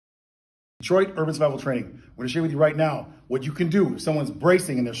Detroit Urban Survival Training. We're going to share with you right now what you can do if someone's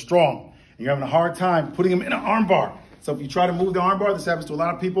bracing and they're strong and you're having a hard time putting them in an arm bar. So if you try to move the arm bar, this happens to a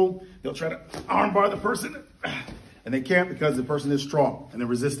lot of people, they'll try to arm bar the person and they can't because the person is strong and they're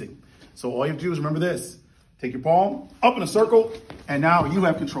resisting. So all you have to do is remember this. Take your palm up in a circle and now you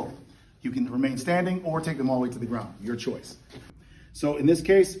have control. You can remain standing or take them all the way to the ground, your choice. So in this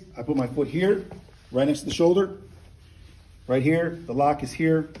case, I put my foot here, right next to the shoulder. Right here, the lock is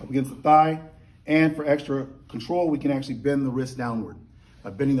here up against the thigh. And for extra control, we can actually bend the wrist downward.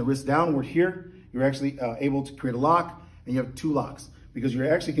 By bending the wrist downward here, you're actually able to create a lock, and you have two locks because you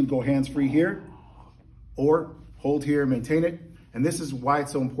actually can go hands-free here or hold here and maintain it. And this is why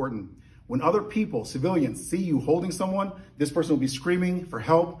it's so important. When other people, civilians, see you holding someone, this person will be screaming for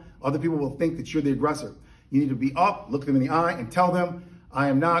help. Other people will think that you're the aggressor. You need to be up, look them in the eye, and tell them, I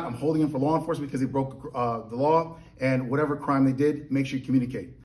am not. I'm holding him for law enforcement because they broke the law, and whatever crime they did, make sure you communicate.